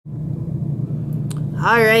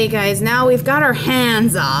Alright guys, now we've got our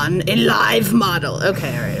hands on a live model.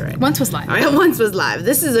 Okay, alright. Once was live. Alright, once was live.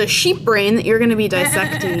 This is a sheep brain that you're going to be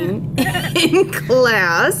dissecting in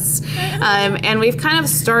class. And we've kind of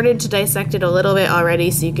started to dissect it a little bit already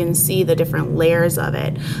so you can see the different layers of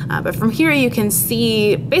it. But from here you can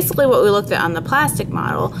see basically what we looked at on the plastic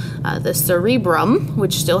model, the cerebrum,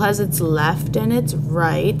 which still has its left and its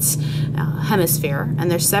right hemisphere, and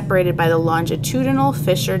they're separated by the longitudinal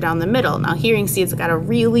fissure down the middle. Now here you can see it's got a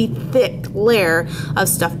really thick layer of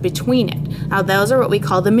stuff between it. Now those are what we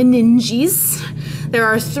call the meninges. There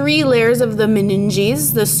are 3 layers of the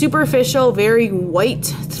meninges. The superficial, very white,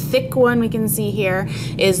 thick one we can see here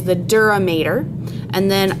is the dura mater. And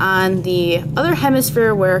then on the other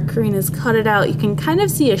hemisphere where Corine has cut it out, you can kind of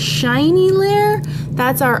see a shiny layer.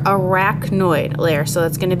 That's our arachnoid layer. So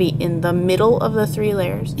that's going to be in the middle of the 3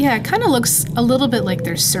 layers. Yeah, it kind of looks a little bit like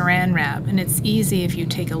there's saran wrap, and it's easy if you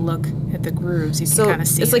take a look at the grooves. You can kind of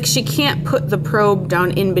see it's like she can't put the probe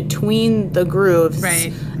down in between the grooves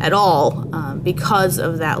at all because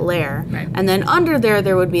of that layer. Right. And then under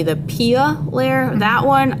there would be the pia layer. That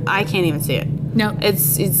one, I can't even see it. No,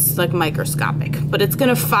 it's like microscopic, but it's going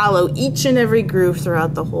to follow each and every groove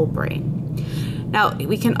throughout the whole brain. Now,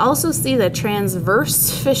 we can also see the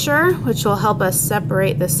transverse fissure, which will help us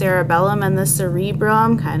separate the cerebellum and the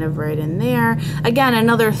cerebrum, kind of right in there. Again,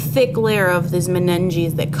 another thick layer of these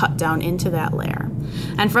meninges that cut down into that layer.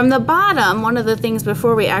 And from the bottom, one of the things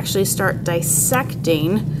before we actually start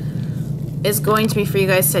dissecting is going to be for you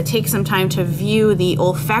guys to take some time to view the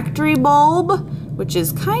olfactory bulb, which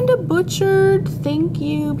is kind of butchered. Thank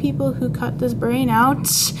you, people who cut this brain out.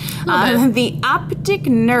 The optic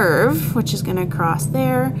nerve, which is going to cross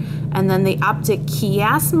there, and then the optic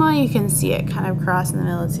chiasma, you can see it kind of cross in the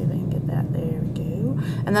middle. Let's see if I can get that. There we go.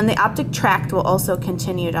 And then the optic tract will also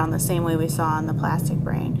continue down the same way we saw on the plastic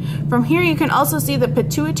brain. From here, you can also see the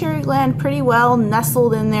pituitary gland pretty well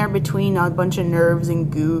nestled in there between a bunch of nerves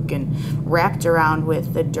and gook and wrapped around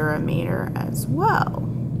with the dura mater as well.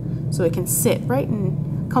 So it can sit right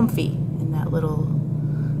and comfy in that little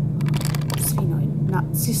sphenoid.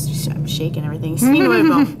 I'm shaking everything. Sphenoid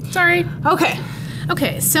bone. Sorry. Okay.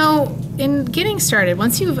 Okay, so in getting started,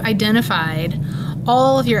 once you've identified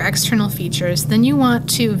all of your external features, then you want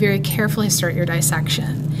to very carefully start your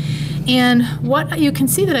dissection. And what you can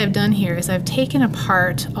see that I've done here is I've taken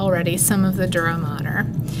apart already some of the dura mater.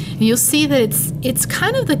 And you'll see that it's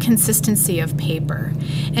kind of the consistency of paper.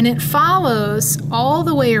 And it follows all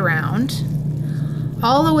the way around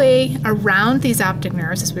these optic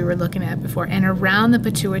nerves, as we were looking at before, and around the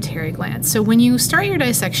pituitary gland. So when you start your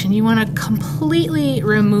dissection, you want to completely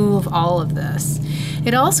remove all of this.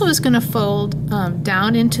 It also is going to fold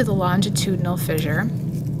down into the longitudinal fissure.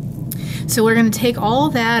 So we're going to take all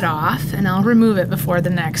that off, and I'll remove it before the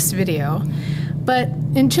next video. But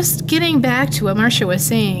in just getting back to what Marsha was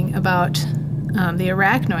saying about the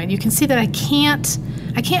arachnoid, you can see that I can't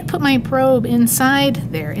put my probe inside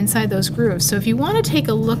there, inside those grooves. So if you want to take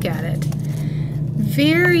a look at it,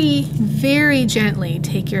 very, very gently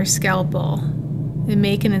take your scalpel and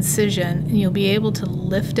make an incision, and you'll be able to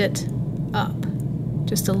lift it up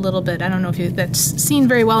just a little bit. I don't know if that's seen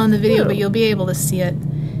very well in the video, but you'll be able to see it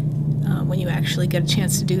when you actually get a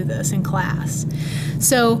chance to do this in class.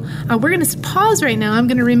 So we're going to pause right now. I'm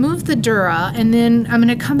going to remove the dura, and then I'm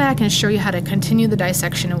going to come back and show you how to continue the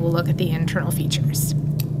dissection, and we'll look at the internal features.